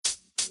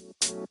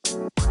Hello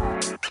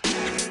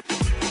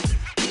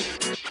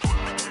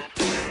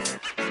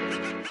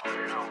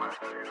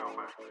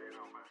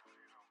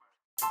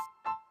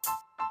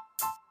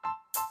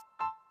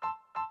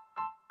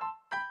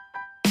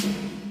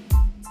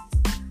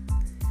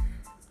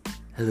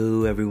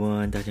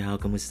everyone, 大家好,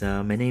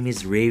 kamusta? My name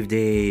is Rave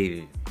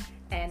Dave.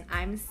 And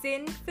I'm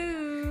Sin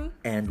Fu.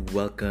 And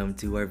welcome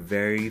to our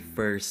very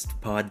first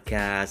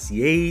podcast.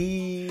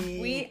 Yay!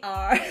 We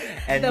are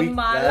and the we,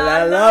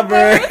 Mala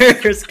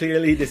lovers.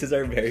 Clearly, this is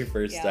our very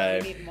first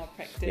time. We need more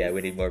practice. Yeah,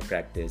 we need more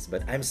practice.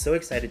 But I'm so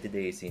excited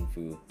today, Sin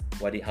Fu.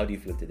 How do you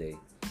feel today?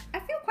 I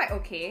feel quite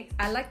okay.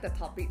 I like the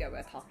topic that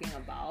we're talking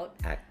about.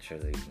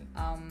 Actually.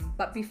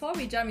 But before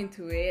we jump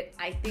into it,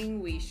 I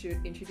think we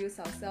should introduce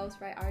ourselves,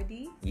 right,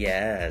 RD?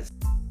 Yes.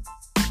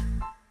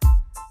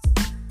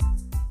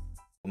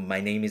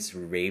 My name is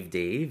Rave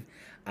Dave.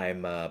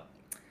 I'm a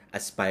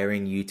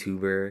aspiring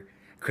YouTuber,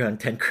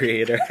 content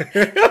creator.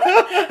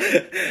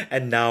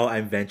 And now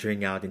I'm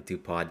venturing out into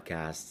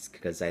podcasts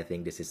because I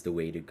think this is the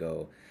way to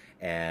go.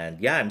 And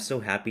yeah, I'm so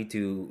happy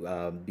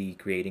to be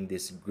creating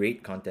this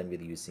great content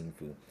with you, Sin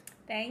Fu.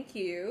 Thank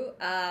you.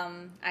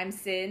 I'm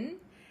Sin,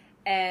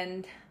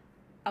 and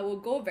I will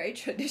go very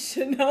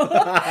traditional.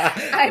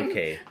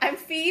 I'm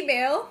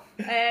female,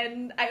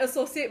 and I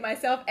associate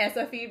myself as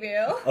a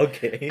female.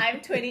 Okay. I'm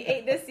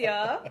 28 this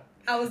year.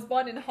 I was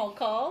born in Hong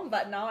Kong,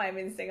 but now I'm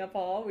in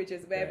Singapore, which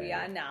is where we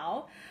are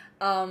now.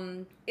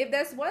 If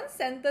there's one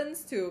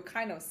sentence to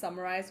kind of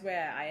summarize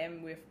where I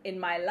am in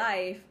my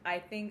life, I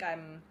think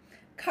I'm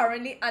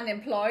currently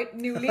unemployed,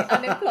 newly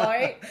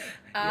unemployed.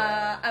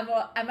 I'm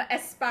an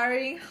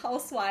aspiring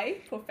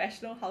housewife,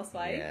 professional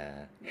housewife.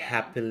 Yeah.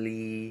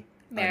 Happily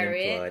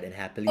married unemployed and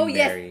happily married.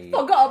 Yes,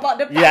 forgot about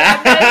the part.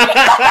 Yeah.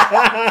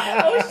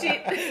 Oh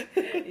shit.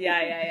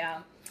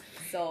 Yeah.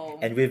 So.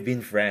 And we've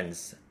been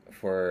friends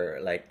for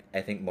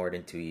I think more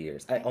than 2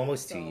 years.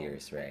 Almost so. 2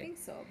 years, right? I think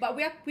so. But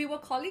we were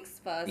colleagues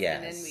first,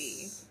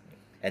 yes.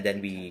 And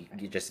then we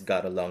just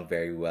got along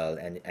very well,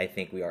 and I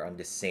think we are on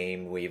the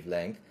same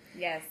wavelength.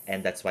 Yes.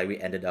 And that's why we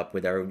ended up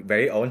with our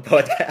very own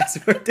podcast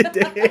for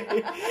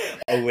today.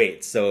 Oh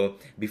wait, so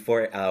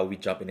before we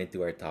jump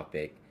into our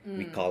topic,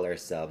 we call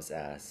ourselves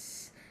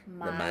as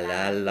the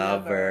Mala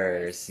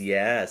lovers.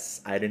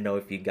 Yes. I don't know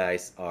if you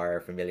guys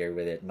are familiar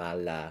with it.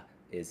 Mala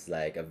is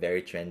like a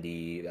very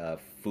trendy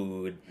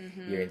food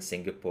here in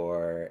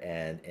Singapore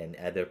and in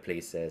other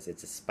places.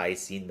 It's a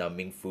spicy,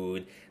 numbing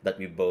food that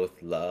we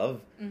both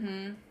love.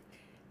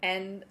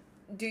 And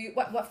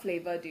what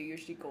flavor do you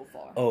usually go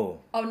for? Oh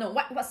no,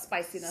 what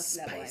spiciness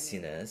level?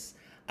 Spiciness.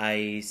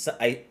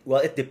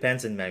 Well, it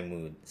depends on my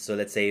mood. So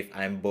let's say if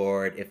I'm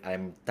bored, if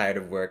I'm tired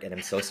of work and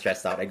I'm so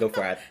stressed out, I go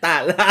for a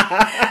tala.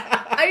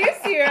 Are you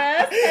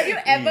serious? Have you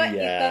ever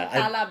eaten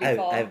tala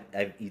before?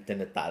 I've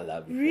eaten a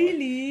tala before.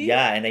 Really?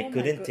 Yeah, and I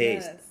couldn't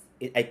taste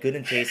it. I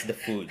couldn't taste the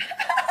food.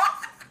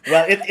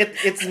 Well,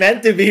 it's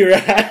meant to be,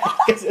 right?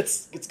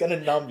 Because it's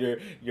gonna numb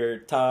your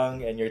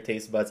tongue and your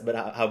taste buds. But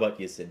how about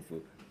you, Sin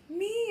Fu?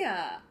 Me,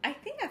 I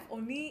think I've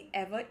only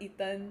ever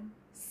eaten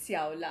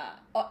xiao la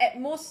or at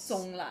most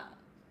zong la.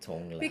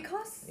 Zong la.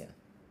 Because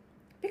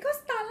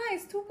tala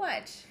is too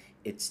much.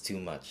 It's too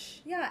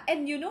much. Yeah,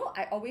 and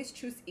I always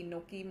choose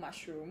enoki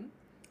mushroom.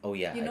 Oh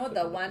yeah.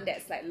 The one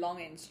that's like long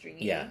and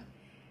stringy. Yeah.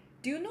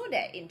 Do you know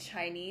that in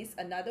Chinese,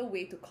 another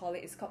way to call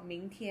it is called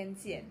明天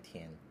见?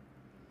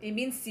 It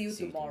means see you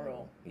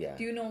tomorrow. Yeah.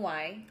 Do you know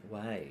why?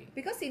 Why?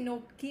 Because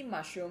enoki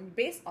mushroom,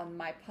 based on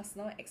my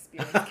personal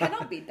experience,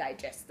 cannot be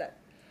digested.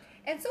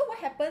 And so what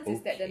happens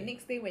is that the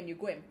next day when you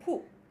go and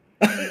poop,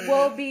 it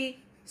will be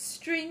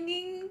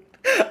stringing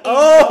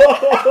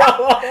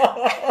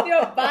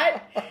your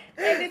butt,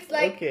 and it's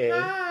like,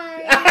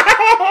 hi.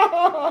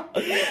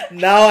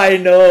 Now I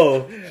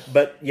know,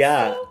 but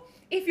yeah. So,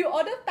 if you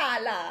order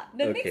tala,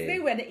 the next day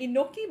when the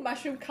enoki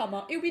mushroom come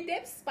out, it'll be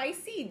damn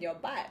spicy in your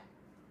butt.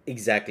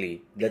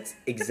 Exactly. That's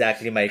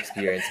exactly my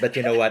experience. But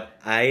you know what?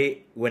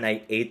 When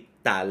I ate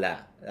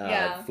tala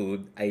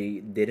food,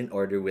 I didn't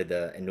order with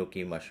the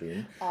enoki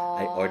mushroom.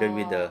 I ordered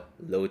with the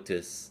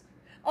lotus.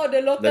 Oh,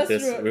 the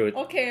lotus root.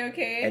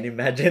 Okay. And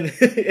imagine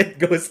it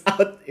goes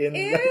out in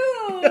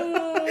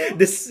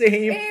the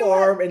same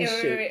form and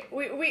shape.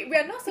 Wait. We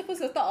are not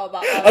supposed to talk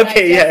about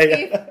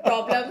digestive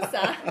problems.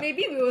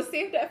 Maybe we will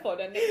save that for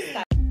the next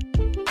time.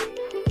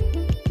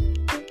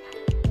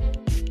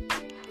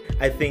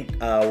 I think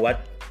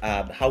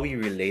how we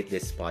relate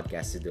this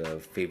podcast to the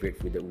favorite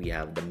food that we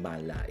have, the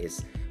mala,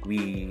 is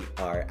we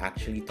are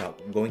actually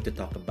going to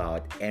talk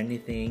about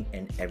anything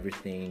and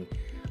everything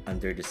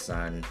under the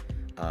sun,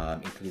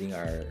 including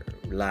our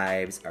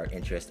lives, our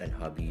interests and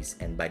hobbies.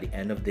 And by the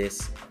end of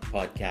this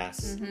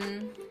podcast,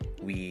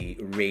 we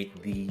rate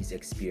these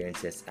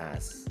experiences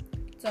as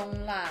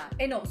中辣.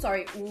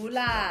 Sorry, 无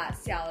辣,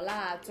 小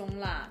辣, 中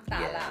辣, 大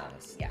辣.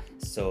 Yes. Yeah.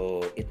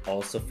 So it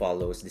also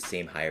follows the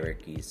same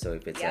hierarchy. So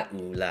if it's a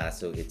ula,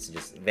 so it's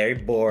just very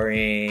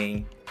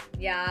boring.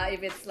 Yeah,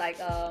 if it's like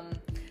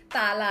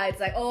大辣, it's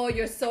like, oh,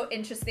 you're so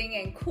interesting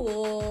and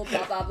cool,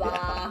 blah blah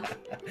blah.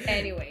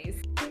 Anyways.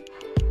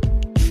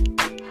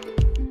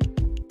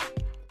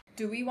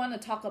 do we want to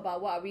talk about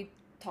what are we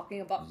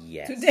talking about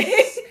Yes.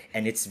 today?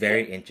 And it's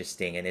very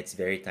interesting and it's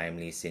very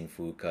timely,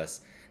 Sinfu, because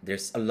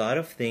there's a lot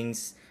of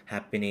things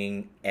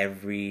happening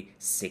every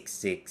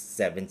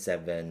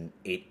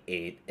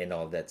 667788 and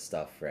all that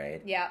stuff,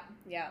 right? Yeah,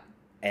 yeah.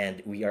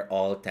 And we are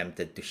all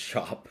tempted to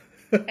shop.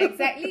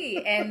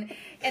 Exactly. And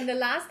the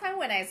last time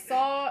when I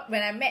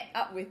met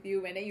up with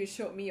you, when then you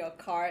showed me your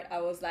card,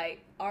 I was like,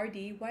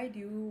 RD, why do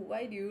you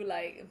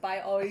like buy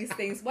all these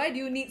things? Why do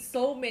you need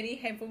so many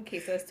handphone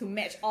cases to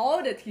match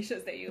all the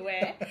t-shirts that you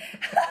wear?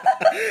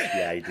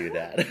 Yeah, I do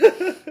that.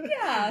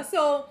 Yeah,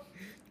 so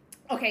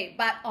okay,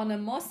 but on a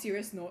more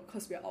serious note,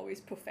 because we're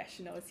always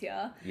professionals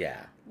here,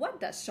 Yeah. what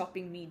does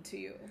shopping mean to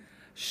you?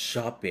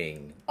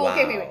 Shopping. Oh, Wow.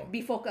 okay, wait,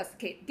 be focused.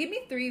 Okay, give me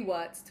 3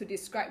 words to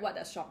describe what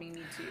does shopping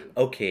mean to you.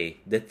 Okay,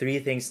 the 3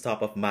 things top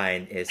of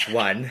mind is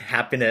 1,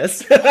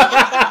 happiness.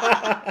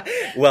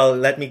 Well,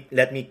 let me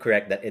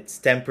correct that. It's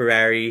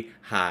temporary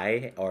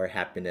high or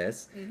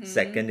happiness.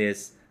 Second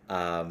is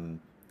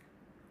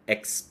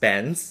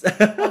expense.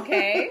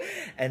 Okay.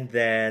 And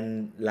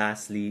then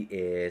lastly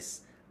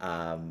is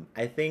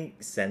I think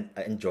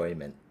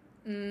enjoyment.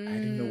 I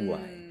don't know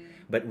why.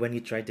 But when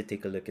you try to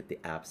take a look at the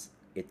apps,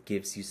 it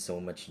gives you so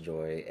much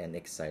joy and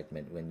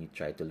excitement when you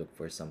try to look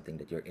for something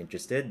that you're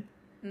interested.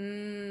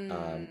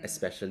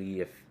 Especially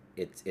if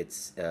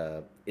it's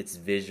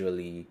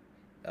visually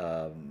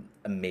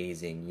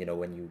amazing. You know,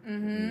 when you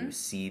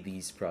see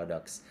these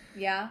products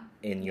Yeah.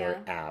 in your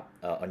Yeah. app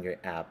on your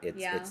app,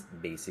 it's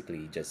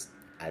basically just,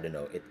 I don't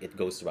know, it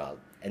goes wild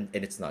and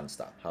it's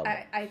nonstop. How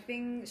about? I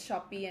think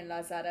Shopee and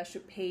Lazada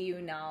should pay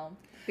you now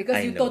because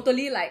I you know.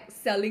 totally like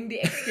selling the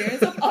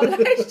experience of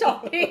online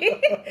shopping.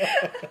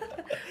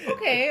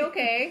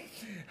 Okay.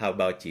 How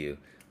about you?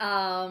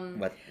 Um,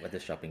 What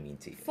does shopping mean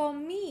to you? for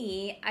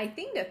me, I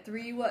think the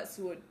 3 words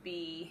would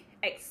be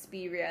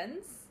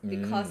experience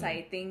because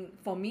I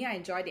think for me I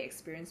enjoy the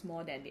experience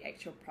more than the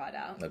actual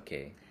product.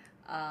 Okay.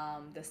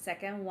 The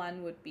second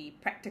one would be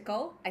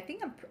practical. I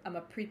think I'm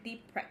a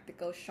pretty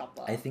practical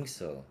shopper. I think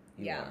so.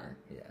 You Yeah. are.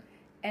 Yeah.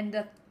 And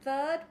the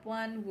third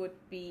one would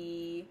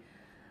be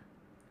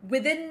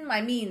within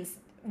my means,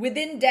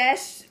 within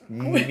dash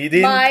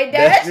Within my dash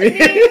dash means.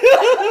 means.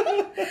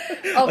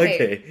 Okay.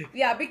 Okay.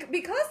 Yeah,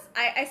 because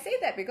I say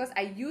that because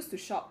I used to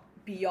shop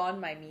beyond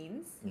my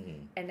means,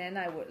 Mhm. and then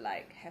I would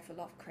like have a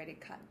lot of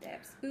credit card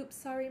debts. Oops,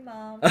 sorry,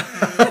 mom.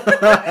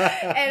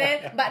 And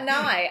then, but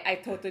now I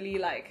totally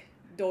like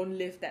don't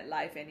live that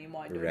life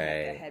anymore. I don't have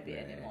Right, that habit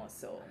right. anymore.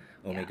 So.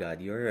 Oh my yeah. God,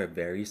 you're a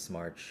very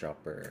smart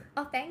shopper.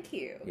 Oh, thank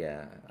you.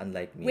 Yeah,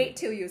 unlike me. Wait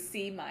till you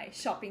see my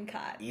shopping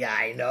cart. Yeah,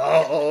 I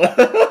know.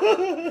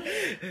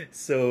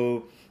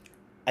 So,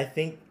 I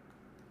think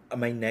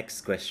my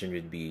next question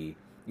would be,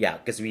 yeah,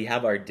 because we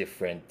have our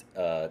different,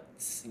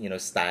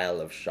 style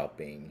of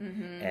shopping,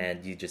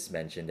 and you just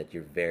mentioned that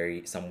you're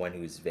someone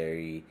who's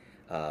very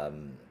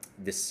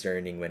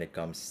discerning when it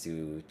comes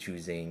to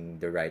choosing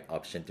the right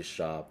option to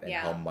shop and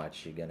Yeah. how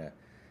much you're gonna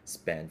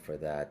spend for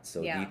that.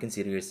 So, do Yeah. you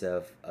consider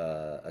yourself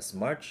a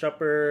smart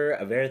shopper,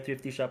 a very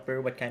thrifty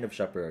shopper? What kind of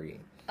shopper are you?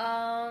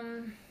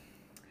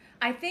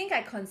 I think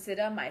I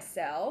consider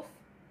myself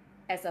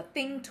as a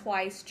think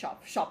twice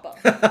shopper.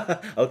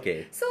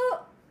 Okay. So,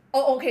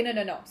 okay,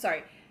 no,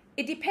 sorry.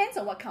 It depends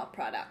on what kind of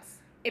products.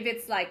 If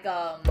it's like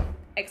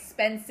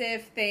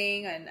expensive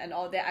thing and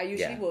all that, I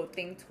usually Yeah. will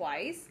think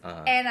twice.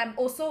 Uh-huh. And I'm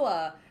also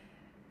a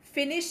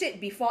finish it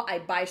before I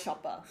buy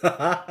shopper.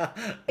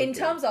 In Okay.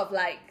 terms of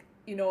like,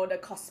 the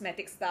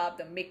cosmetic stuff,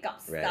 the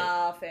makeup Right.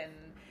 stuff, and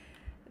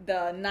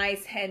the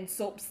nice hand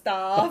soap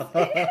stuff.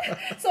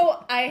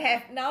 So I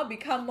have now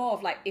become more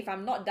of like, if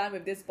I'm not done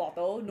with this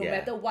bottle, no Yeah.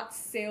 matter what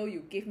sale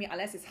you give me,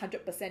 unless it's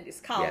 100%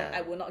 discount, Yeah.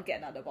 I will not get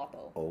another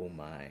bottle. Oh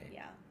my.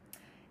 Yeah.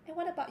 And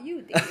what about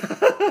you,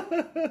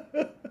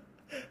 Dave?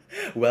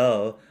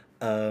 Well,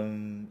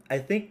 I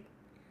think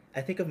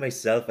of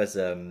myself as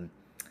l-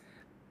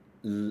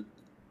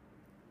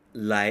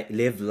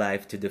 live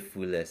life to the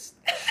fullest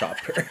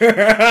shopper.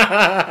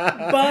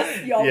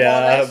 Bust your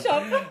wallet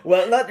shopper.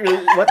 Well, not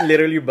really, not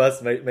literally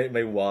bust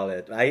my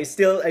wallet. I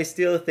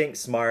still think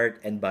smart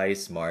and buy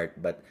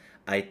smart, but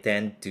I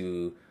tend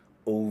to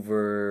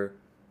over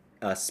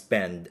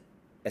spend,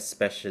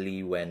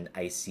 especially when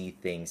I see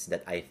things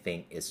that I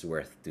think is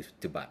worth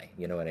to buy.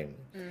 You know what I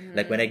mean?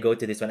 Like when I go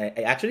to this one, I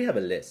actually have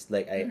a list.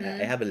 Like I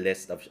have a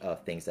list of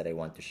things that I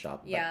want to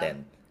shop. Yeah. But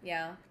then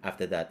Yeah.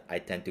 after that,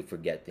 I tend to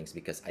forget things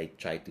because I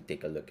try to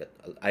take a look at.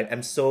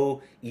 I'm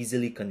so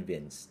easily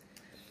convinced.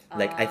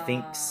 Like I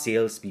think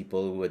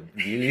salespeople would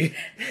really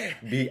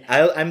be.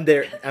 I'm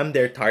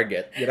their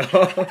target. You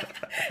know.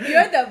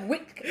 You're the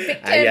weak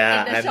victim in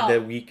the I'm shop.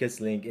 the weakest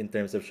link in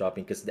terms of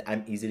shopping because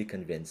I'm easily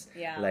convinced.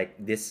 Yeah. Like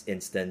this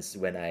instance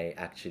when I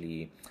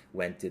actually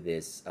went to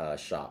this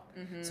shop,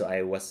 Mm-hmm. so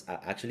I was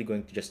actually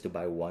going to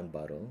buy one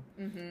bottle,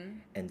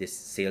 and this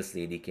sales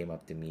lady came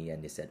up to me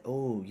and they said,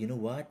 "Oh, you know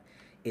what?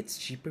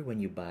 It's cheaper when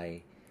you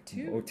buy."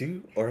 Two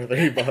or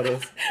three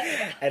bottles,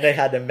 and I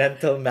had a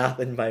mental math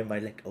in my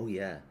mind like, oh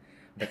yeah,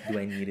 but do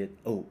I need it?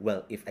 Oh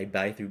well, if I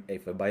buy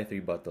three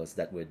bottles,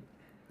 that would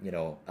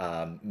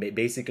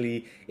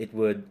basically it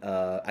would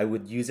I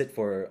would use it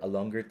for a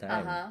longer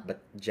time,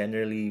 but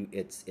generally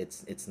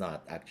it's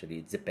not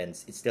actually.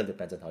 It still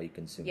depends on how you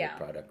consume the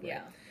product,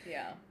 right?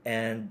 Yeah.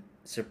 And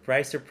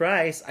surprise,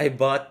 I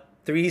bought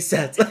 3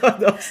 sets of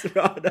those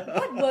products.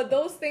 What were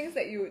those things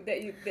that you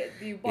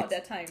bought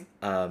that time?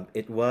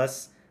 It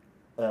was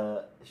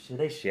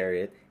should I share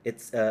it?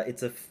 It's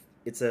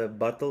a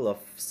bottle of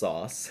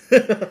sauce.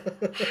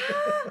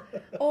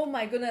 Oh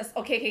my goodness.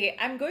 Okay.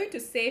 I'm going to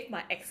save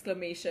my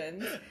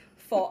exclamations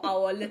for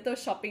our little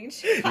shopping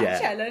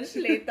challenge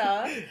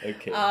later.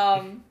 Okay.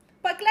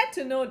 But glad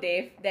to know,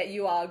 Dave, that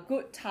you are a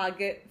good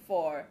target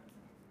for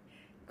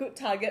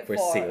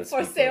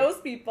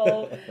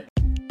salespeople.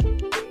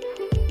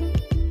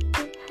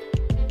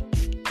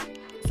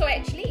 So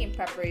actually, in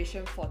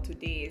preparation for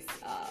today's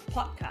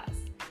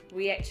podcast,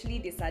 we actually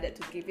decided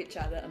to give each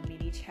other a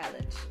mini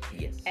challenge.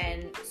 Yes.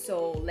 And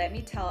so let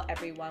me tell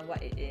everyone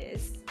what it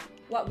is.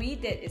 What we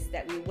did is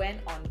that we went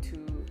on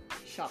to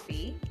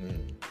Shopee.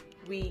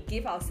 We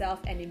give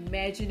ourselves an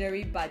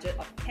imaginary budget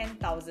of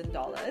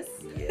 $10,000.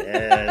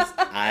 Yes,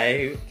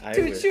 I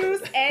to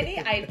choose any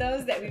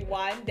items that we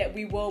want that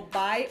we will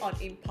buy on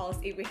impulse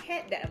if we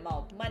had that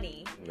amount of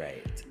money.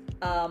 Right.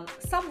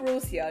 Some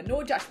rules here,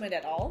 no judgment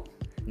at all.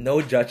 No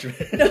judgment.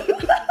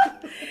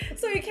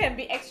 So you can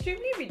be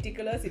extremely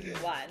ridiculous if you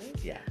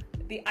want. Yeah.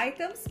 The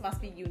items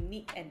must be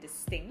unique and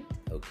distinct.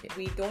 Okay.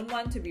 We don't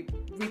want to be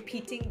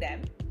repeating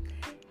them.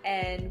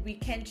 And we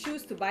can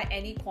choose to buy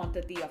any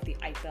quantity of the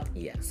item.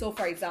 Yeah. So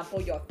for example,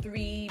 your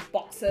 3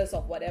 boxes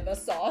of whatever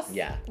sauce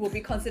will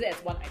be considered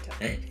as one item.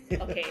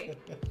 Okay.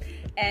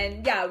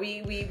 And yeah,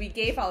 we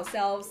gave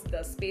ourselves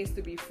the space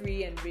to be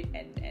free and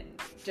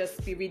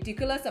just be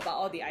ridiculous about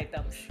all the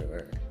items.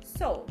 Sure.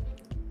 So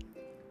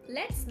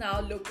let's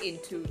now look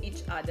into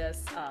each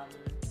other's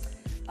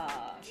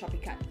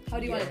shopping cart. How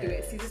do you want to do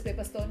it? Scissors,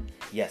 paper, stone?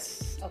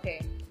 Yes. Okay.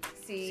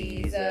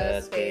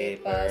 Scissors,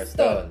 paper,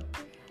 stone.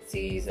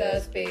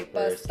 Scissors,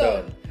 paper,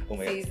 stone. Oh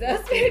my Scissors,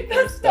 God.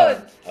 paper,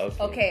 stone.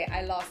 Okay.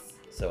 I lost.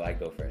 So I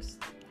go first.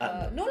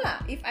 No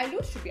lah. If I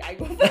lose, should be I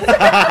go first.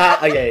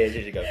 Oh yeah, you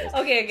should go first.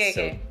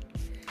 Okay.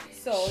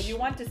 So you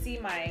want to see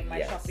my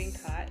shopping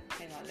cart?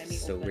 Hang on, let me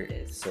open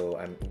this.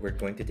 We're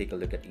going to take a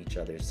look at each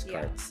other's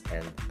carts,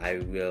 and I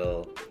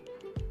will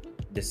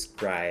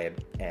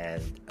describe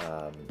and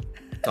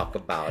talk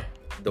about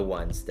the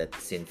ones that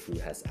Sinfu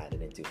has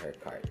added into her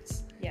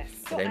carts. Yes.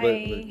 So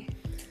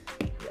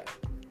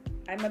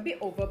I'm a bit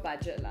over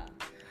budget lah.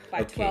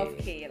 By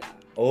 12K lah.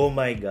 Oh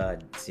my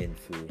God,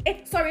 Sinfu.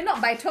 Sorry,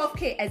 not by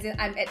 12K, as in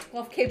I'm at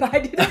 12K, but I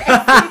didn't exceed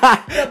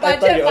the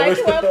budget by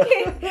 12K.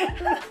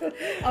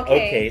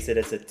 Okay, so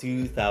that's a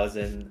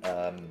 2,000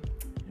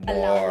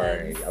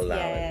 more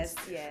allowance.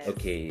 Yes.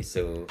 Okay,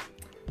 so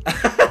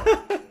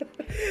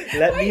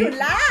Why you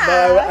laugh?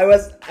 No, I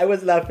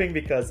was laughing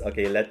because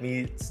let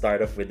me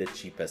start off with the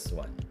cheapest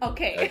one.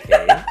 Okay.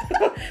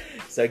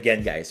 So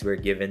again, guys, we're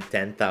given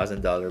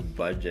 $10,000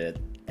 budget.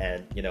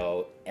 And,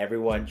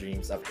 everyone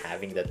dreams of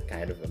having that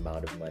kind of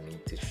amount of money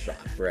to shop,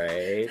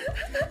 right?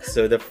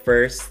 So the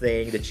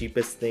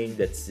cheapest thing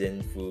that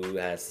Sinfu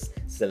has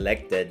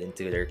selected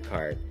into their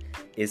cart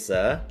is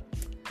this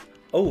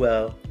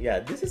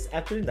is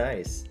actually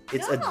nice.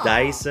 It's a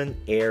Dyson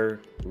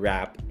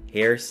Airwrap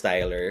hair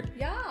styler.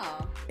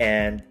 Yeah.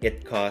 And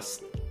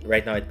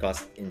right now it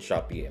costs in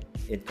Shopee.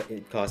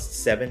 It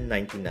costs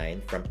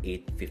 $7.99 from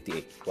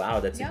 $8.58. Wow,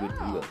 that's a good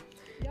deal.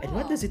 Yeah. And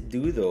what does it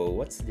do though?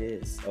 What's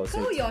this? Oh,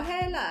 so your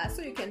hair lah,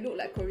 so you can look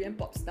like Korean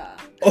pop star.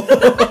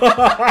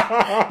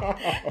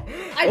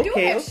 I do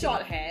have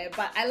short hair,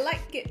 but I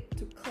like it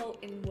to curl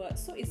inward,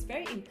 so it's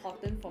very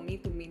important for me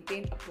to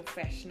maintain a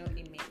professional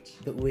image.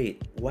 But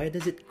wait, why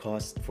does it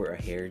cost for a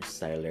hair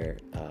styler?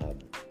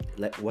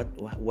 Like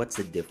what's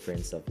the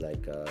difference of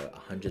like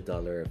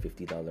 $100 or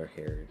 $50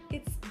 hair?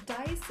 It's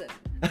Dyson.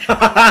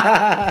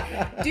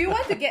 Do you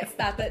want to get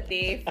started,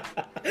 Dave?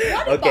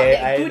 What about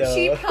that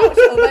Gucci pouch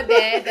over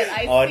there that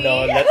I see? Oh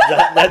no, no.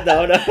 Why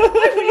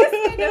would you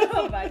say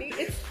no, buddy?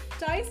 It's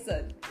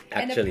Dyson.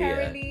 Actually, and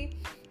apparently,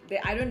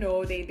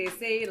 they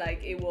say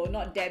like it will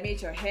not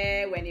damage your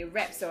hair when it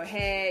wraps your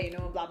hair,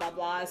 blah blah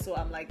blah. So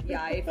I'm like,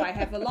 if I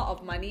have a lot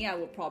of money, I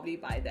would probably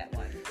buy that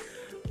one.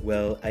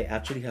 Well, I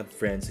actually have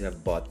friends who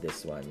have bought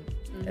this one,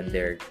 and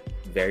they're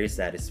very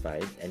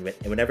satisfied. And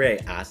whenever I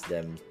ask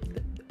them,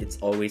 it's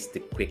always the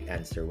quick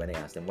answer when I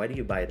ask them, why do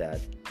you buy that?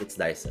 It's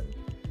Dyson.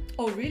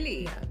 Oh,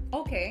 really? Yeah.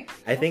 Okay.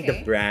 I think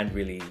the brand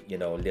really,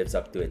 lives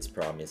up to its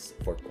promise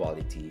for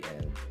quality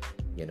and,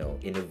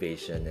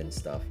 innovation and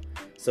stuff.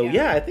 So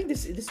I think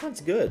this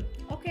one's good.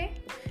 Okay.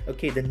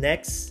 Okay, the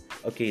next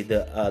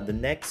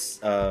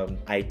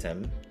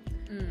item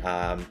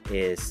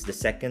is the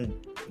second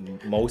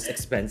most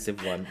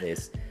expensive one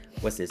is,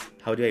 what's this?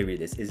 How do I read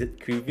this? Is it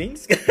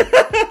Cuvings?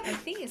 I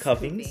think it's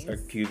Cuvings or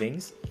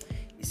Cuvings.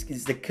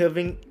 It's the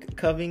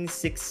Cuving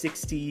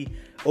 660.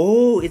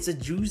 Oh, it's a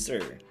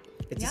juicer.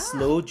 It's a Yeah.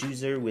 slow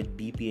juicer with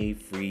BPA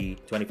free,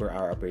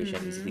 24-hour operation,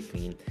 easily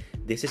clean.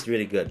 This is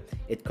really good.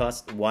 It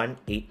costs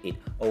 $188.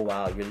 Oh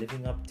wow, you're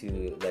living up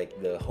to like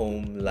the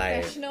home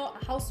life. Professional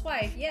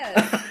housewife, yes.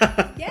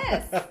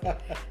 Yes.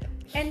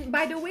 And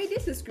by the way,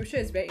 this description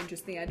is very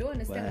interesting. I don't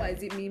understand Why? what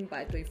does it mean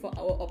by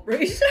 24-hour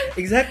operation.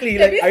 Exactly.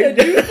 That Like, means are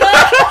the you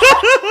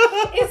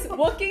juicer is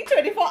working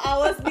 24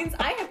 hours means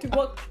I have to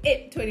work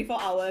 24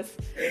 hours.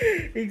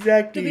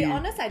 exactly. To be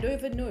honest, I don't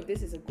even know if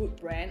this is a good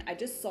brand. I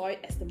just saw it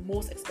as the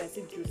most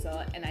expensive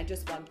juicer and I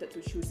just wanted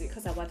to choose it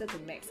because I wanted to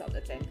max out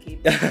the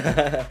 10K.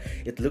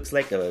 It looks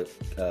like a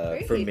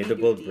Very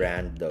formidable heavy-duty.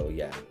 brand though,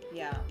 yeah.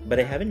 Yeah. But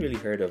I haven't really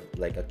heard of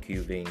like a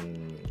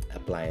cubing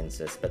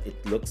appliances, but it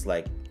looks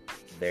like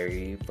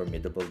very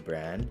formidable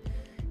brand.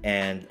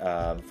 And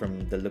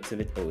from the looks of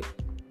it,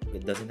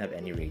 it doesn't have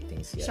any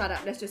ratings yet. Shut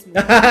up, let's just move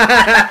on.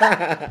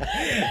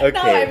 Okay.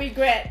 Now I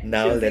regret.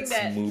 Now choosing let's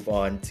that. move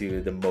on to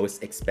the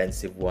most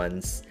expensive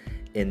ones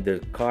in the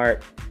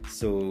cart.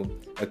 So,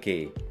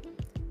 okay.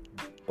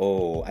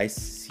 Oh,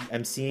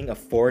 I'm seeing a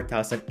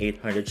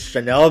 4,800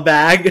 Chanel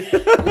bag.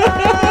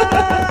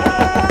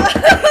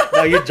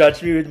 Now you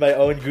judge me with my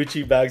own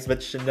Gucci bags,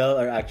 but Chanel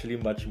are actually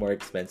much more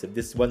expensive.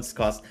 This one's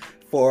cost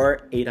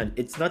 4,800.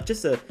 It's not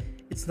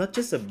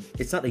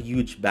a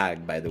huge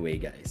bag, by the way,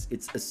 guys.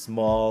 It's a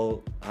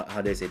small,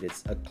 how do I say it?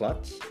 It's a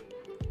clutch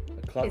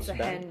It's a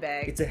bag.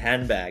 handbag. It's a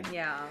handbag.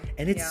 Yeah.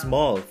 And it's yeah.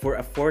 small for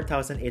a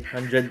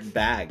 4,800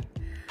 bag.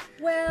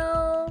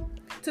 Well,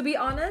 to be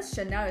honest,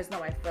 Chanel is not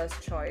my first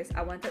choice.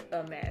 I wanted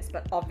Hermes,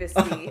 but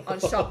obviously on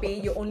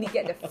Shopee you only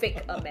get the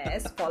fake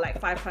Hermes for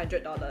like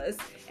 $500,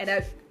 and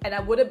I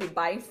wouldn't be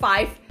buying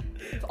 5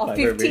 or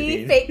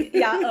 50 518. fake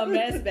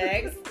Hermes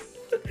bags.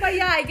 But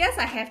yeah, I guess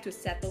I have to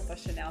settle for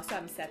Chanel, so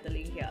I'm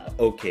settling here.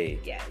 Okay.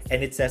 Yes.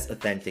 And it says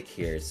authentic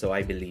here, so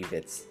I believe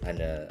it's an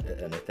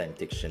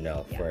authentic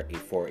Chanel Yeah. for a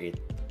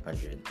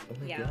 4,800. Oh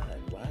my Yeah. god!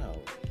 Wow.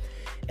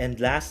 And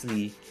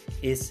lastly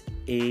is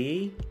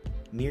a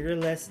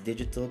mirrorless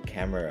digital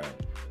camera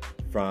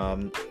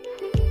from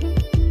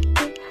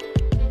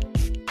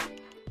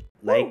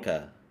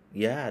Leica.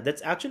 Yeah,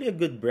 that's actually a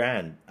good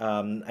brand.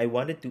 I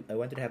wanted to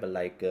have a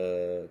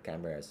Leica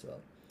camera as well.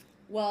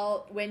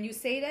 Well, when you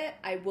say that,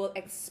 I will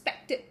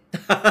expect it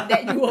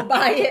that you will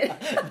buy it.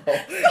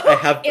 I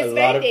have It's a very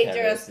lot of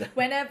dangerous. cameras.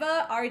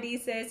 Whenever RD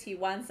says he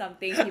wants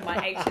something, he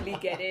might actually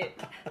get it.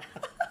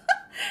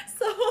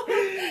 So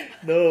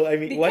No, I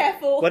mean, Be what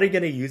careful. what are you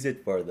gonna use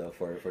it for though?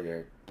 For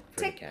your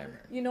take, camera?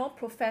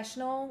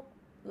 professional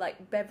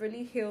like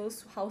Beverly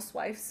Hills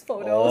housewives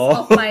photos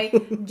Oh. of my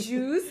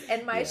juice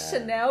and my Yeah.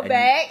 Chanel And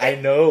bag. I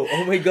know.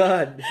 Oh my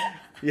god.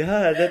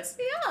 Yeah, that's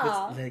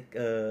Yeah. like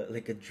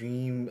a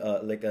dream.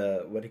 Like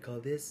a, what do you call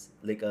this?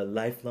 Like a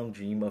lifelong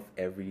dream of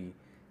every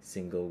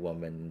single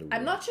woman in the world.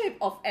 I'm not sure if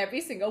of every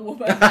single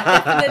woman, but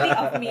definitely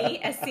of me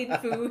as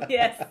Sinfu.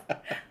 Yes.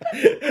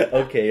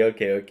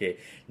 Okay.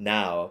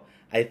 Now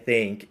I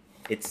think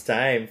it's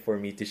time for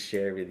me to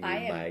share with you I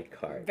am my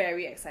card.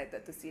 very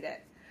excited to see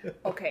that.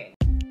 Okay.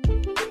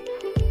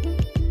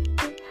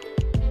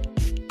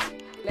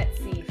 Let's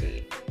see,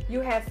 Jay. You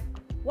have...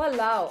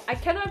 Walao, I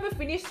cannot even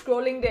finish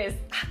scrolling this.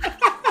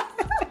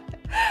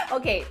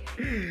 Okay.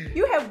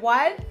 You have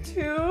 1,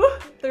 2,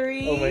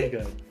 3, Oh my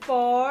god.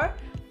 4,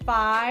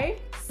 5,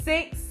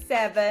 6,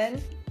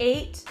 7,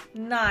 8,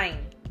 9.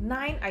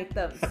 9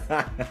 items.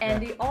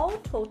 And they all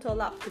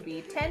total up to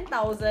be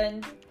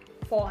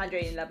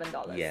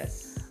 $10,411.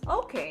 Yes.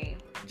 Okay.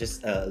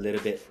 Just a little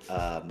bit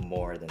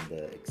more than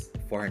the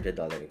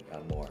 $400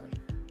 more.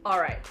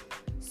 Alright.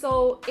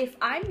 So if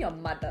I'm your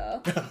mother,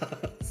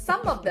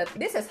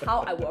 this is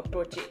how I will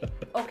approach it.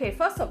 Okay,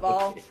 first of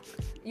all, Okay.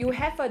 you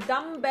have a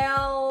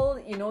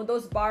dumbbell,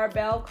 those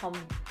barbell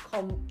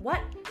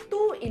what?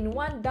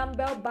 2-in-1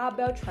 dumbbell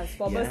barbell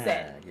transformer Yeah,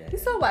 set. yeah,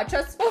 This one what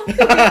transform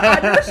to I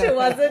know she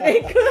wasn't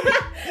it.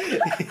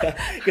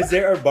 Because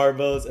there are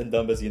barbells and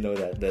dumbbells,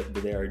 that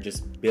they are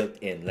just built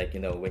in, like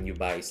when you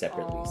buy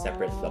separately,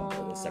 separate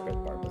dumbbell and separate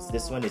barbells.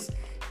 This one is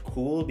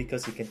cool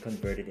because you can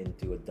convert it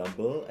into a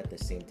dumbbell at the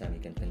same time you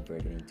can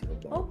convert it into a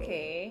barbell.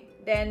 Okay,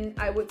 then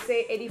I would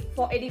say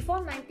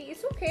 84.90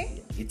 is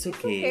okay. It's okay.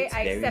 Okay, It's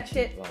I very accept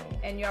cheap. it. Wow.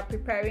 And you are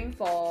preparing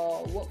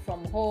for work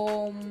from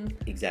home.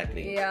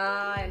 Exactly.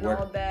 Yeah, and Work.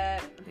 all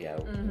that. Yeah,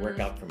 work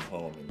out from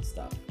home and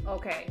stuff.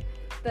 Okay.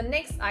 The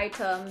next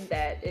item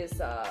that is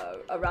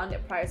around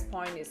that price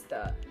point is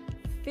the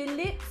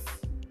Philips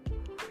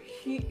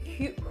Hue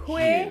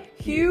Play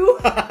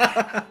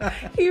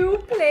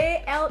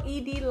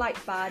LED light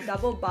bar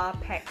double bar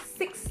pack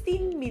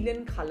 16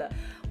 million color.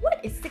 What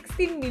is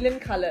 16 million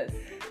colors?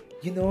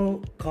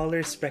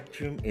 Color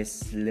spectrum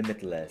is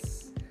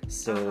limitless.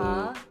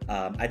 So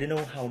I don't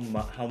know how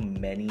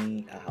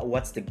many.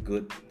 What's the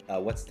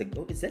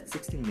is that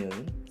 16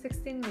 million?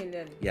 16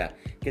 million. Yeah,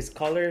 because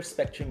color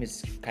spectrum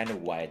is kind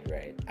of wide,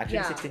 right? Actually,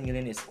 Yeah. 16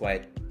 million is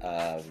quite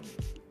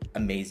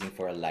amazing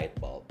for a light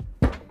bulb.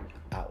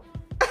 Ow.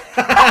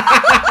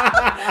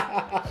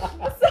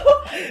 So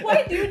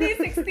why do you need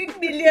 16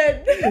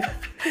 million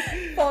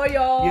for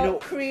your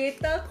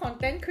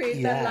content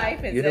creator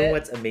life? You know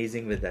what's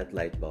amazing with that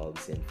light bulb,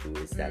 Sinfu,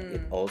 is that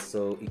it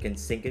also, you can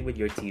sync it with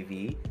your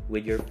TV,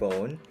 with your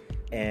phone.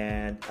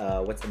 And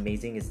what's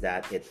amazing is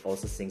that it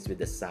also syncs with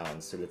the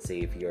sound. So let's say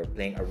if you're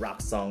playing a rock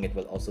song, it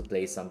will also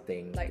play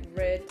something like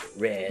red,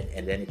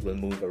 and then it will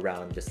move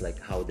around just like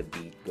how the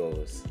beat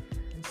goes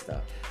and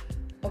stuff.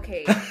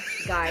 Okay,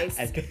 guys,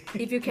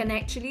 if you can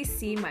actually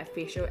see my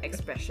facial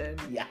expression,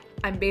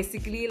 I'm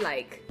basically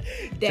like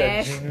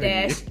dash,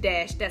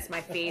 that's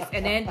my face.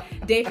 And then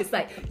Dave is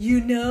like,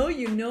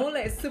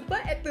 like super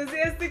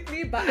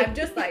enthusiastically, but I'm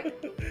just like,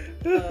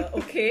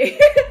 okay.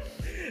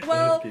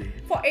 Well,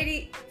 for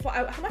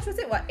how much was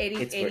it? What, 80?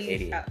 It's for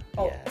 80.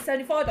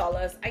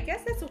 $74. I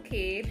guess that's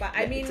okay, but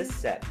I mean, it's a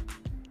set.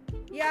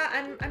 Yeah,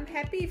 I'm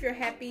happy if you're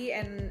happy,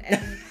 and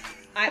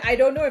I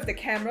don't know if the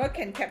camera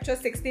can capture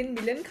 16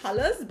 million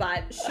colors,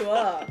 but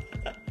sure.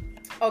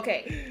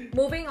 Okay,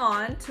 moving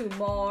on to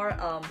more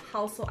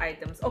household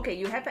items. Okay,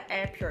 you have an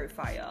air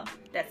purifier.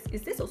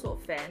 Is this also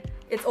a fan?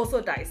 It's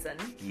also Dyson.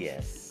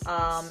 Yes.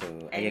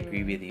 So I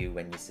agree with you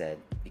when you said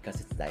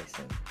because it's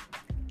Dyson.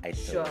 I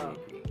totally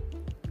agree.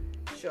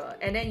 Sure.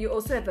 And then you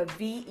also have a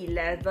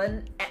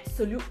V11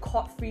 absolute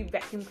cord-free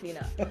vacuum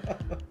cleaner.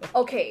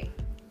 Okay,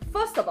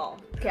 first of all,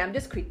 I'm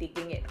just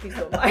critiquing it. Please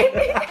don't mind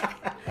me.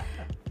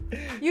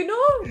 You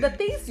know, the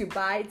things you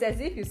buy, it's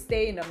as if you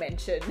stay in a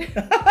mansion.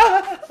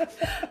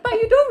 But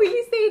you don't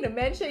really stay in a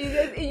mansion.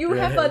 You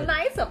have a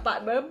nice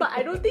apartment, but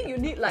I don't think you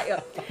need like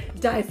a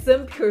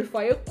Dyson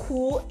purifier,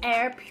 cool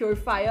air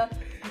purifier.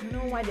 I don't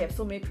know why they have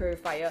so many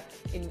purifier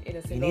in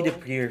a single... You need a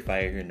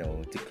purifier,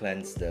 to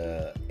cleanse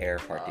the air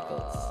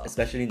particles.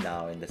 Especially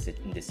now in this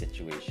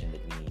situation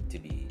that we need to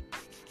be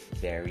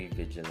very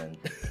vigilant.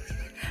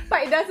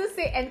 But it doesn't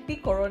say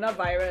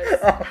anti-coronavirus.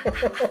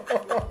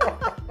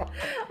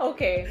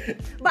 Okay.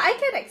 But I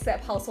can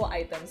accept household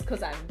items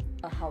because I'm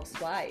a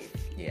housewife.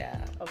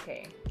 Yeah.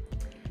 Okay.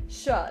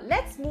 Sure,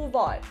 let's move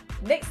on.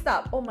 Next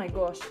up, oh my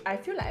gosh, I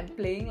feel like I'm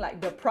playing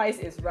like The Price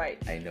is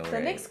Right. I know, The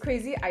right? next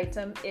crazy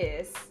item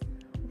is...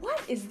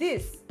 What is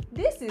this?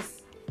 This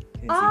is...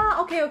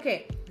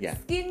 okay. Yeah.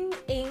 Skin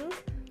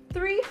Ink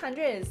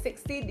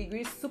 360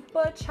 degrees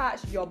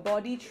supercharge your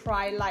body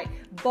Tri-Light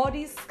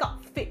Body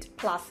Sculpt Fit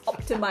Plus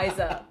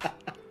Optimizer.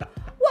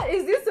 What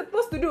is this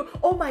supposed to do?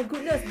 Oh my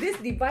goodness, this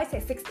device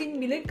has 16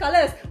 million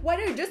colors. Why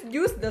don't you just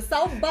use the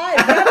sound bar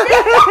and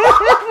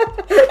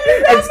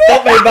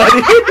stop my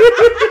body?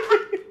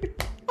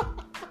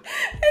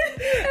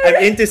 I'm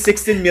into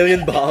 16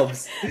 million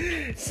bulbs.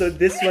 So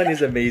this one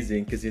is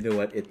amazing because you know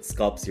what? It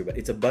sculpts your body.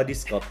 It's a body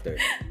sculptor.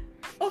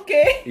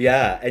 Okay.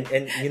 Yeah,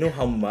 and you know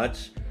how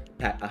much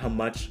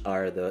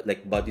are the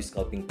body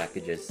sculpting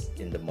packages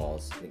in the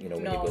malls? When you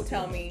go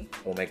tell me.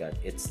 Oh my god,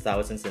 it's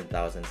thousands and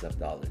thousands of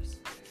dollars.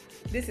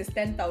 This is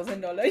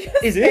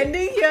 $10,000. Is it?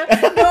 Standing here.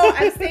 No,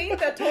 I'm saying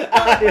the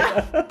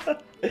total.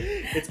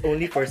 It's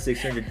only for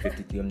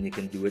 650 and you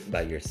can do it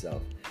by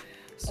yourself.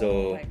 So,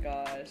 oh my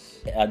gosh.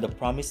 The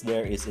promise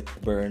there is it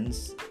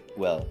burns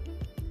well.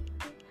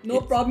 No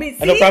promise.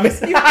 No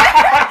promise. You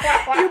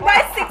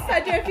buy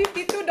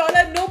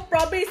 $652. No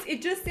promise.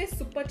 It just says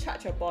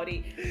supercharge your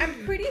body.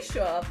 I'm pretty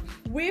sure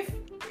with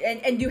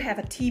and you have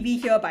a TV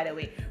here, by the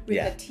way.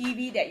 With the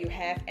TV that you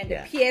have and the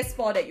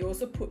PS4 that you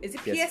also put. Is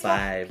it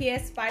PS4?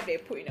 PS5 they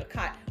put in a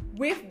cart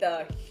with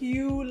the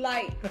Hue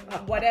Light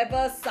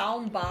whatever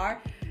sound bar.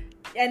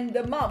 And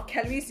the amount of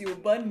calories you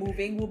burn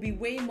moving will be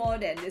way more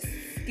than this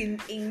Skin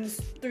Ink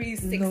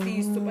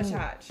 360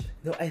 supercharge.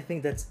 No, I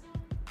think that's...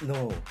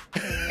 No.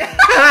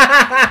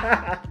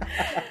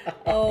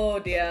 Oh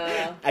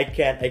dear. I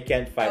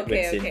can't fight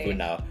with Sinfu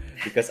now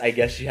because I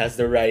guess she has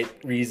the right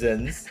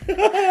reasons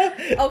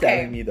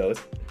telling me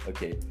those.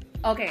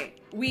 Okay,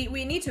 we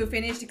need to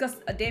finish because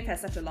Dave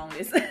has such a long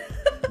list.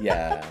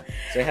 Yeah.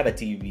 So I have a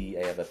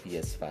TV, I have a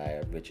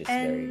PS5, which is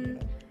very...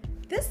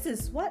 This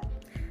is what?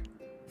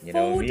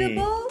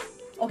 Foldable?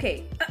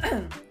 Okay.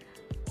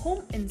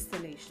 Home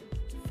installation.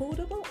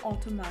 Foldable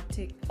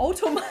automatic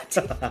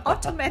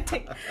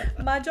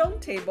mahjong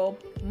table,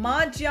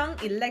 mahjong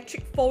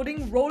electric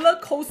folding roller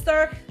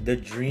coaster. The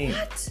dream.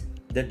 What?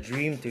 The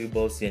dream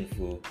table,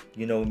 Sinfu.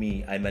 You know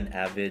me, I'm an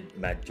avid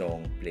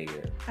mahjong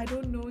player. I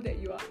don't know that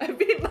you are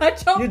avid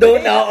mahjong player. You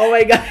don't know? Oh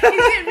my god. Is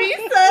it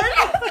recent?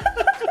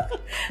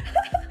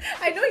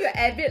 I know you're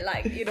avid,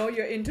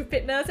 you're into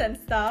fitness and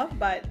stuff,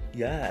 but...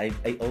 Yeah,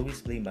 I always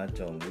play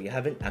mahjong. We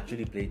haven't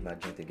actually played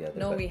mahjong together.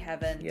 No, we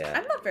haven't. Yeah.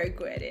 I'm not very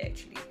good at it,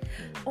 actually.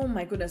 Oh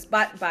my goodness.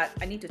 But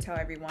I need to tell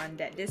everyone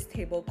that this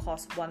table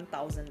costs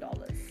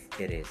 $1,000.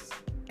 It is.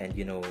 And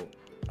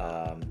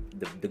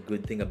the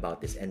good thing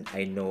about this, and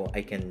I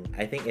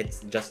think it's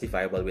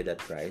justifiable with that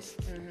price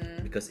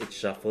because it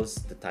shuffles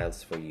the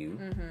tiles for you,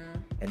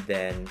 and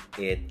then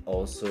it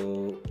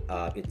also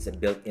it's a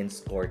built-in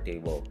score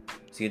table,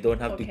 so you don't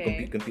have to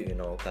compute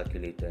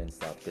calculator and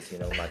stuff because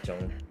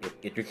mahjong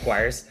it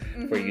requires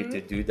for you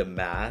to do the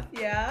math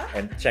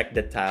and check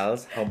the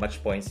tiles, how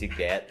much points you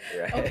get,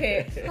 right?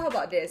 Okay, how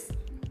about this?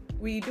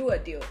 we do a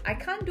deal. I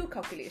can't do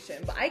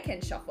calculation, but I can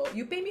shuffle.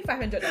 You pay me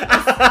 $500.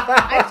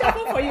 I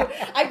shuffle for you.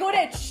 I go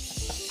there,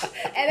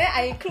 and then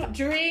I include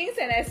drinks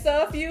and I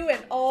serve you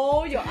and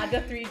all your other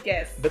 3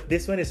 guests. But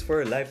this one is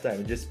for a lifetime.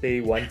 You just pay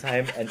one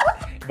time,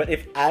 but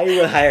if I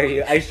will hire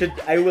you,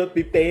 I will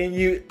be paying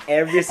you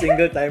every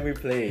single time we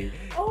play.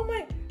 Oh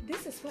my!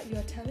 This is what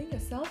you're telling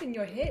yourself in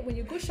your head when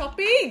you go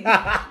shopping.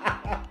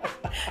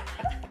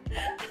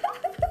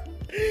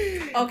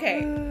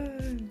 Okay,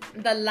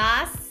 the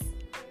last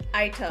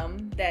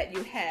item that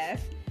you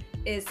have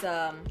is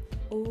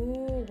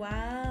oh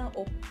wow,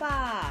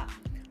 Oppa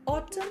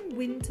autumn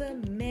winter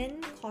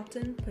men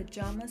cotton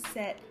pajama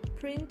set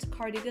print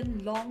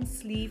cardigan long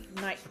sleeve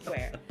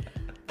nightwear.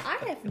 I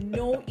have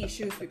no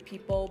issues with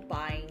people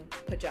buying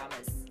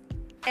pajamas,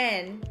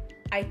 and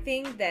I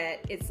think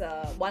that it's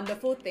a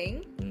wonderful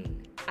thing.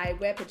 I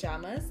wear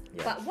pajamas,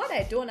 but what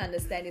I don't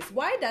understand is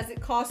why does it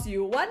cost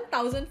you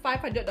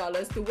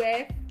 $1,500 to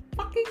wear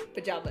fucking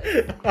pajamas?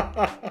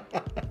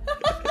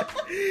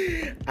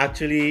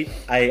 Actually,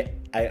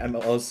 I'm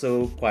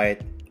also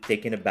quite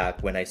taken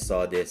aback when I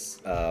saw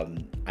this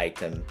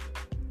item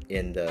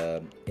in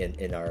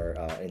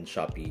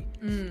Shopee,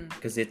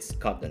 because it's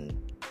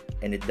cotton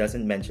and it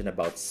doesn't mention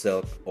about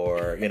silk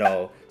or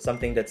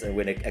something that's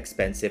with an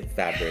expensive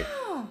fabric.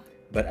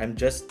 But I'm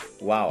just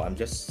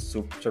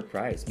super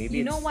surprised. Maybe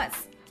you know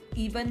what's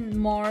even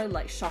more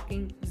like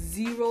shocking?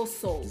 Zero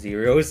soles.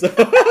 Zero soles.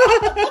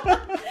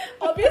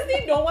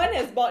 Obviously, no one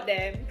has bought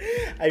them.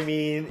 I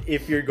mean,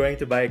 if you're going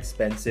to buy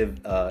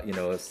expensive,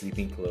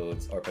 sleeping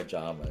clothes or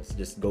pajamas,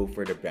 just go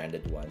for the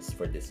branded ones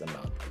for this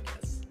amount, I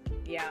guess.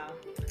 Yeah.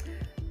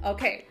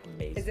 Okay.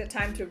 Amazing. Is it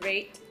time to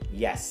rate?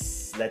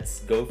 Yes.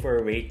 Let's go for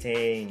a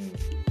rating.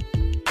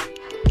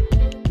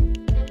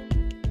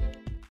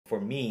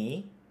 For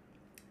me,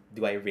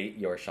 do I rate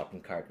your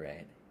shopping cart,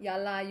 right? Yeah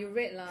lah, you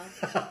rate lah.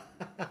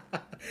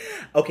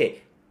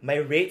 Okay,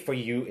 my rate for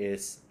you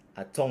is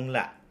a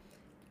tongla.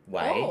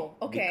 Why? Oh,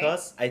 okay.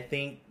 Because I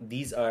think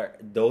these are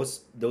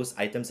those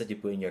items that you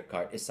put in your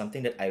cart is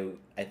something that I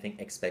think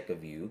expect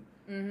of you.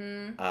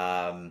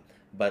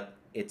 But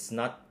it's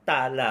not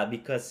tala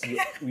because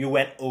you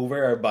went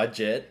over our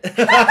budget.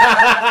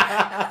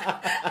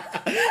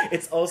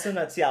 It's also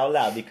not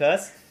xiaola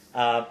because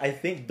I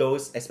think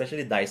those,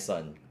 especially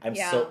Dyson.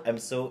 I'm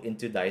so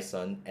into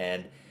Dyson,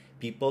 and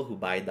people who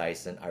buy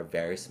Dyson are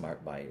very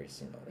smart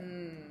buyers.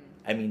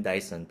 I mean,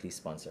 Dyson, please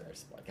sponsor our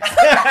podcast.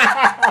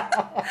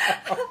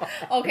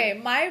 Okay,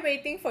 my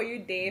rating for you,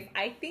 Dave.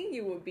 I think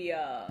you will be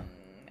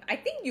I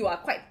think you are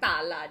quite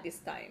tala this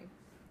time.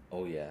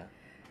 Oh yeah.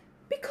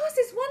 Because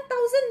it's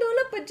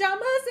 $1,000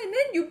 pajamas, and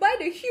then you buy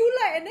the Hue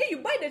Light, and then you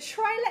buy the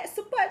Tri-Light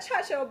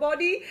Supercharge your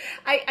body.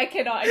 I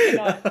cannot.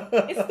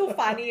 It's too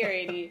funny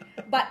already.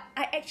 But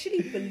I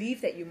actually believe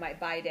that you might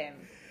buy them.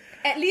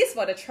 At least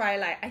for the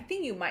Tri-Light. I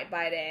think you might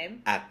buy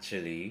them.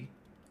 Actually.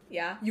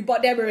 Yeah? You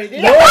bought them already?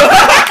 No!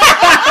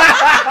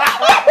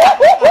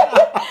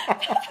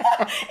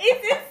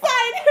 It's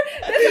inside!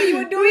 That's what you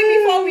were doing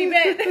before we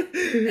met.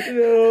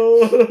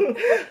 No.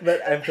 But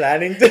I'm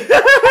planning to.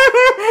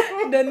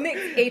 The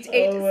next 8/8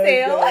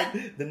 sale. God.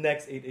 The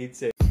next 8/8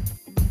 sale.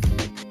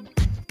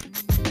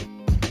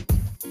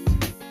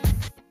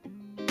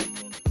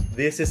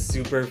 This is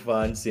super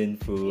fun,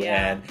 Sinfu.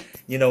 Yeah. And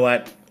you know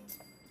what?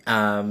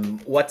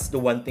 What's the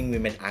one thing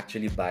women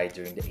actually buy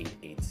during the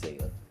 8/8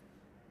 sale?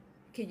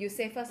 Okay, you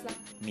say first lah.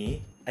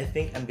 Me? I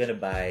think I'm gonna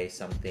buy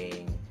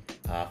something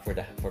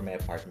for my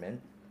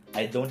apartment.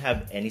 I don't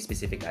have any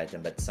specific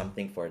item, but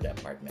something for the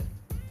apartment.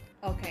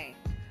 Okay.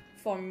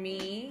 For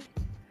me,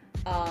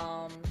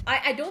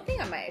 I don't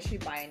think I might actually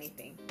buy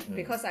anything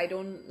because I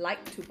don't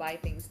like to buy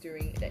things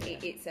during the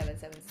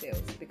 8877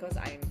 sales because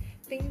I'm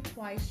think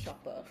twice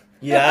shopper.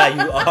 Yeah,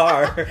 you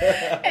are.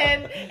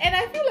 and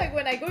I feel like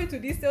when I go into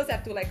these sales, I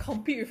have to like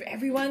compete with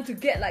everyone to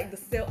get like the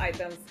sale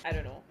items. I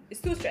don't know.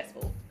 It's too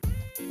stressful.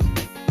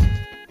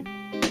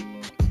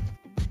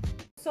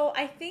 So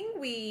I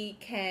think we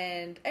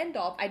can end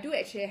off. I do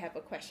actually have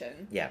a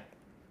question. Yeah.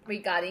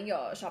 Regarding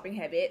your shopping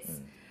habits.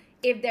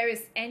 If there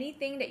is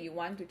anything that you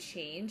want to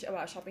change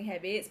about shopping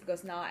habits,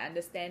 because now I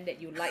understand that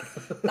you like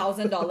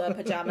 $1,000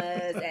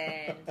 pajamas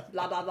and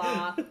blah blah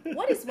blah.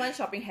 What is one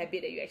shopping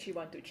habit that you actually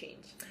want to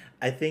change?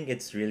 I think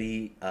it's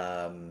really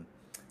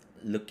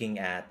looking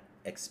at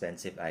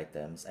expensive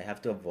items. I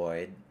have to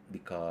avoid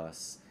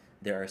because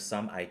there are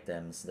some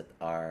items that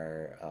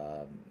are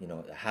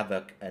have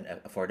an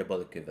affordable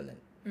equivalent.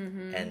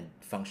 And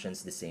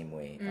functions the same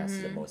way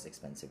as the most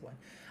expensive one.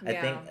 I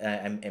think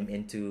I'm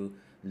into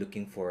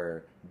looking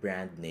for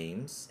brand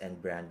names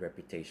and brand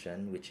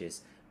reputation, which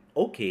is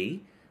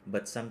okay,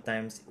 but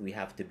sometimes we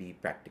have to be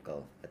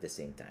practical at the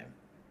same time.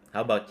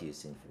 How about you,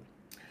 Sinfu?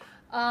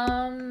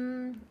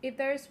 If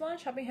there is one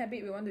shopping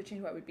habit we want to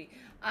change, what would be?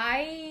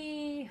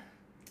 I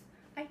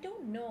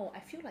don't know.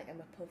 I feel like I'm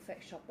a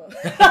perfect shopper.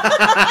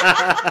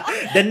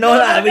 Then no,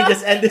 we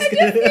just end this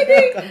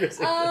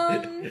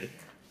conversation.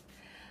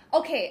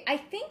 Okay, I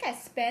think I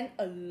spend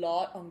a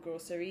lot on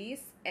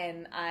groceries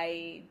and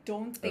I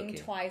don't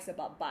think twice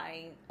about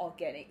buying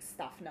organic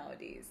stuff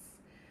nowadays.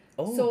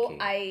 Oh, So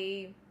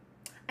okay.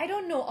 I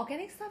don't know.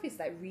 Organic stuff is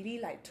like really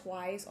like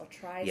twice or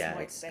thrice Yeah,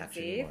 more it's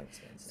actually expensive. more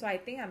expensive. So I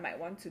think I might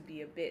want to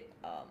be a bit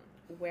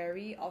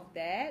wary of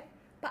that.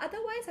 But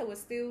otherwise, I would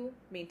still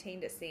maintain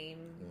the same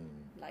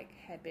like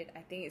habit.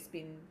 I think it's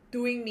been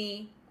doing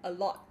me a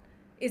lot.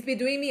 It's been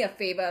doing me a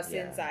favor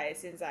since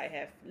I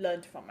have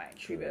learned from my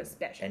previous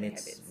bad And shopping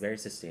it's habits. very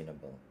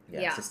sustainable.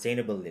 Yeah.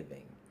 Sustainable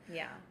living.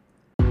 Yeah.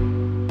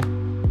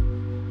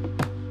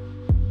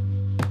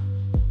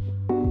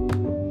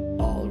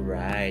 All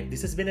right.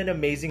 This has been an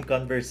amazing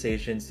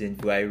conversation,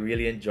 Sinfu. I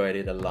really enjoyed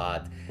it a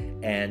lot.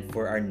 And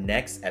for our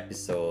next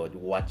episode,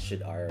 what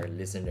should our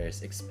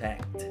listeners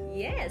expect?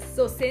 Yes.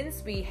 So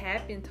since we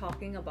have been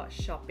talking about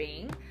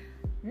shopping,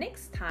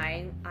 next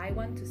time I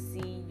want to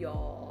see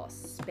your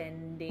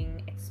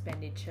spending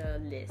expenditure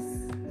list.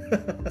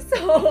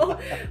 So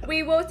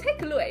we will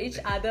take a look at each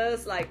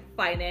other's like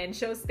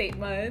financial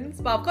statements.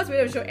 But of course we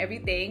don't show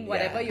everything,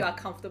 whatever you are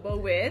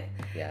comfortable with.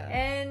 Yeah.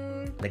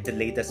 And Like the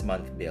latest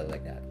month bill,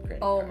 like that.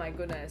 Credit oh card. my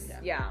goodness.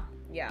 Yeah.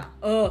 Yeah.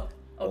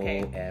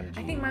 Okay. OMG.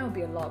 I think mine will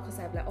be a lot because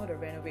I have like all the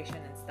renovation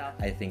and stuff.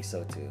 I think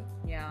so too.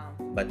 Yeah.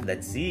 But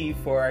let's see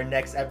for our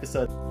next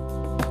episode.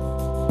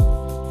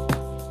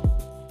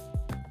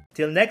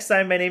 Till next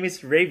time, my name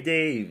is Rave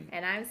Dave.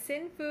 And I'm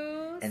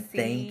Sinfu. And See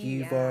thank you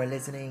ya. for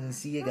listening.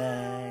 See you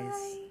guys.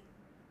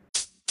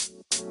 Bye.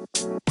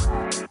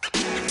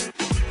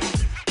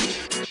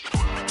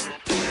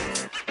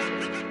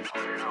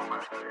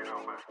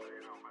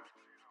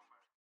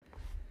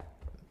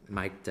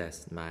 Mic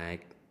test,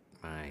 mic.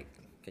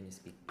 Can you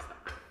speak?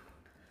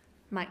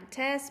 Mic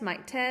test,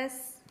 mic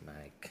test.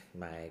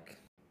 Mic.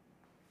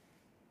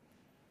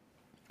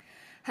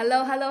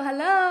 Hello.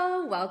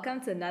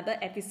 Welcome to another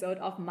episode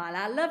of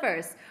Mala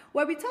Lovers,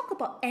 where we talk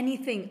about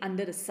anything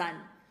under the sun,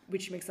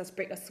 which makes us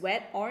break a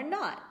sweat or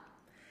not.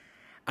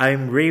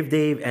 I'm Rave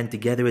Dave, and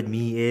together with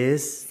me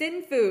is...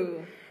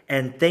 Sinfu.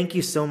 And thank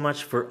you so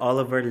much for all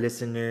of our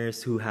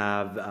listeners who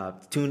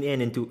have tuned in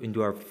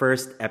into our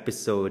first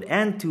episode.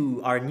 And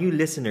to our new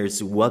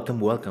listeners,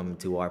 welcome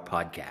to our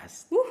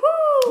podcast.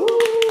 Woohoo!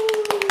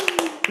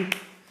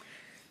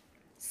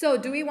 So,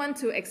 do we want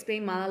to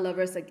explain Mala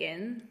Lovers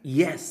again?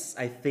 Yes,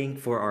 I think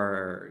for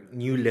our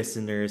new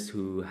listeners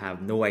who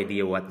have no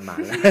idea what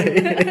mala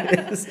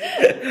is.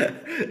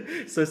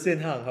 So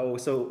Sinhang,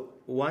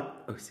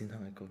 what? Oh,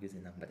 Sinhang, I call you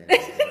Sinhang, but then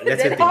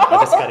let's continue. I'll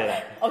just cut it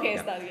out. Okay,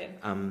 start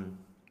again.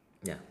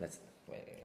 Yeah, let's wait.